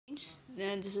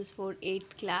This is for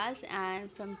 8th class, and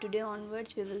from today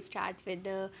onwards we will start with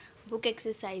the book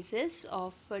exercises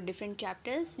of different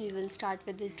chapters. Today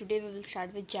we will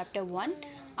start with chapter 1,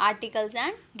 articles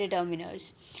and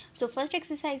determiners. So first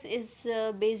exercise is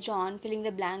based on filling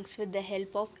the blanks with the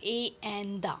help of a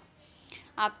and the.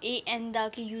 आप A and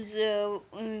the के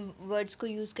words को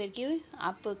use करके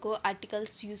आपको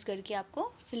articles use करके आपको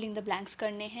filling the blanks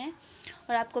करने हैं.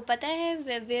 और आपको पता है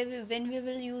when we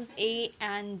will use A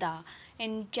and the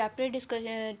in chapter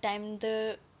discussion time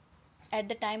the at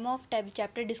the time of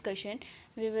chapter discussion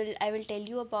I will tell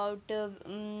you about a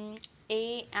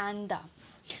and the.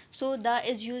 So the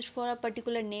is used for a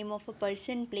particular name of a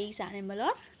person, place, animal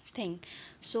or thing.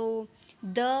 So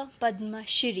the Padma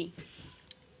Shri,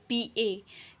 PA.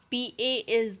 PA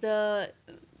is the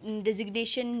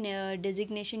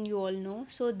designation you all know.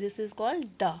 So this is called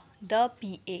the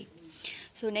PA.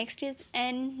 So next is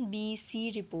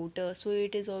NBC reporter. So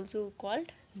it is also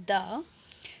called the.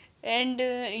 And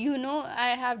I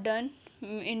have done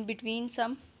in between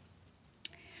some.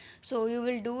 So you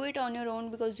will do it on your own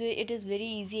because it is very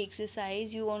easy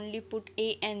exercise. You only put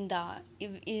a and the.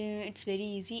 It's very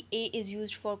easy. A is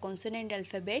used for consonant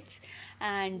alphabets,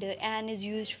 and N is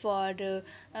used for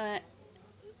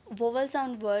vowel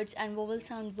sound words, and vowel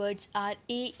sound words are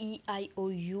a, e, I, o,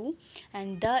 u.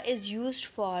 And the is used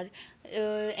for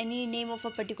any name of a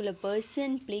particular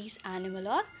person, place, animal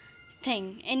or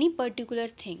thing, any particular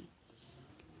thing.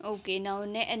 Okay, now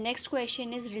next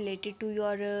question is related to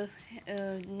your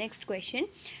next question.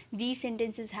 These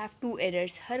sentences have two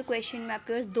errors. Her question में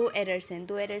आपके पास दो errors हैं.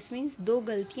 दो errors means दो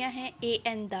गलतियां हैं a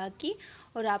and the की,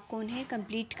 और आपको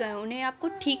उन्हें आपको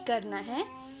ठीक करना है.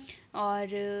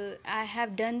 और I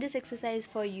have done this exercise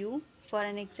for you for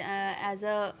as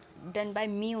a done by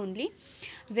me only.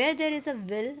 Where there is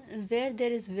will,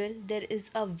 there is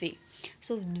a way.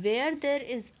 So where there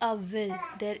is a will,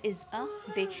 there is a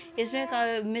way.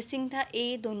 इसमें missing था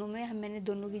a, दोनों में मैंने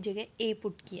दोनों की जगह a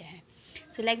put किया है.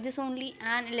 So like this only,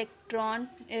 an electron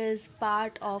is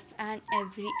part of an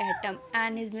every atom.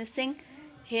 An is missing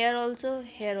here also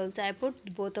I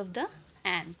put both of the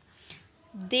an.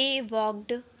 They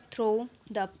walked through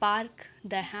the park,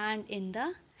 the hand in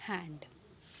the hand.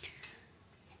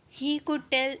 He could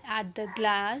tell at the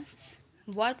glance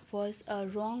what was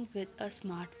wrong with a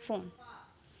smartphone.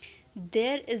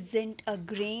 There isn't a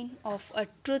grain of a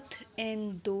truth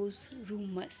in those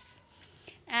rumors.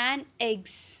 And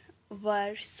eggs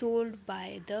were sold by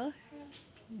a dozen.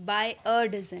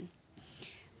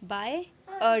 By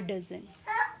a dozen.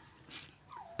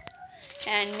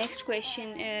 And next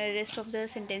question, rest of the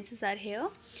sentences are here.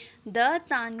 The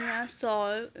Tanya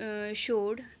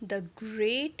showed the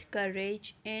great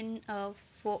courage in a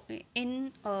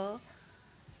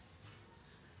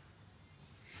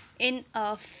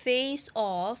face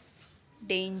of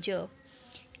danger.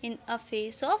 In a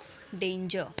face of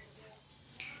danger.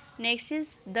 Next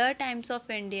is the Times of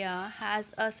India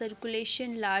has a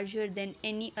circulation larger than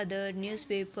any other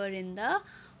newspaper in the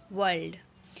world.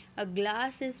 A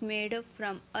glass is made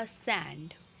from a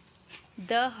sand.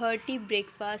 The hearty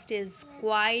breakfast is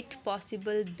quite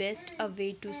possible best a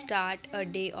way to start a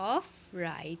day off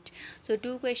right. So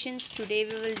two questions today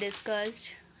we will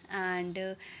discuss, and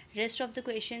rest of the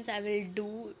questions I will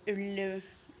do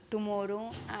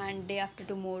tomorrow and day after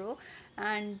tomorrow.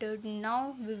 And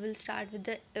now we will start with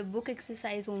the book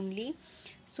exercise only.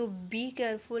 So be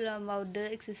careful about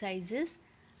the exercises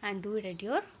and do it at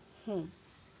your home.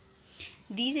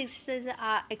 These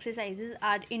exercises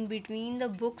are in between the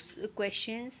books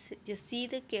questions. Just see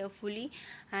them carefully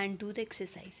and do the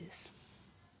exercises.